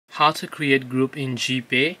how to create group in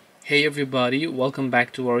GPay. Hey everybody, welcome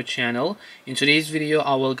back to our channel. In today's video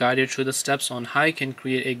I will guide you through the steps on how you can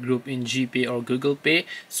create a group in GPay or Google Pay,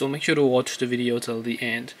 so make sure to watch the video till the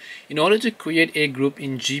end. In order to create a group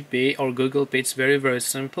in GPay or Google Pay, it's very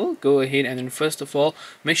simple. Go ahead and then first of all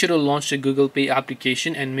make sure to launch the Google Pay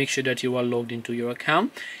application and make sure that you are logged into your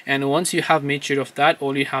account. And once you have made sure of that,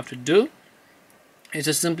 all you have to do is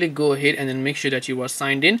just simply go ahead and then make sure that you are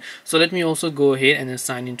signed in. So let me also go ahead and then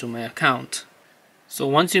sign into my account. So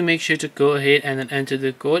once you make sure to go ahead and then enter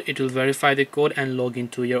the code, it will verify the code and log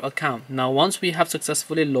into your account. Now once we have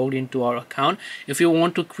successfully logged into our account, if you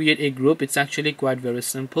want to create a group, it's actually quite very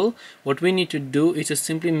simple. What we need to do is just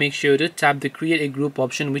simply make sure to tap the create a group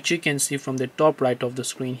option, which you can see from the top right of the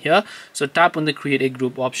screen here. So tap on the create a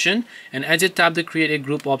group option, and as you tap the create a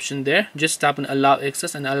group option there, just tap on allow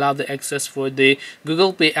access and allow the access for the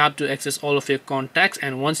Google Pay app to access all of your contacts.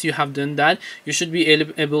 And once you have done that, you should be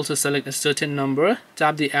able to select a certain number.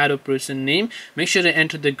 Tap the add a person name, make sure to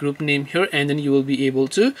enter the group name here, and then you will be able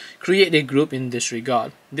to create a group in this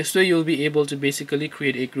regard. This way you'll be able to basically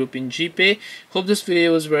create a group in GPay. Hope this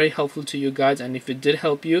video was very helpful to you guys, and if it did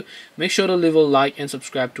help you, make sure to leave a like and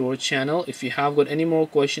subscribe to our channel. If you have got any more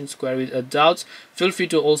questions, queries or doubts, feel free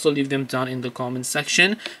to also leave them down in the comment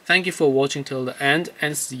section. Thank you for watching till the end,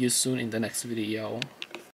 and see you soon in the next video.